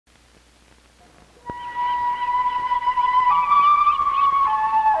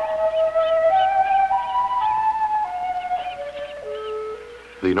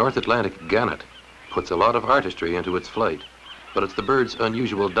North Atlantic gannet puts a lot of artistry into its flight, but it's the bird's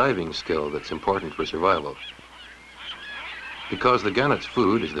unusual diving skill that's important for survival. Because the gannet's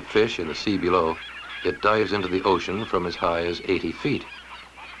food is the fish in the sea below, it dives into the ocean from as high as 80 feet.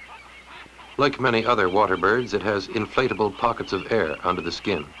 Like many other water birds, it has inflatable pockets of air under the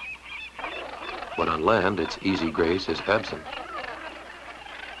skin. But on land, its easy grace is absent.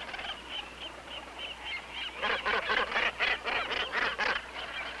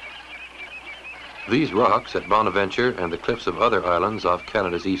 These rocks at Bonaventure and the cliffs of other islands off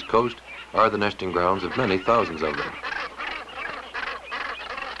Canada's east coast are the nesting grounds of many thousands of them.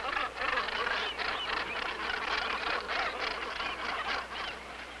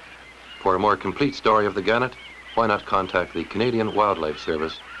 For a more complete story of the gannet, why not contact the Canadian Wildlife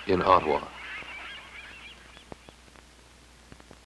Service in Ottawa?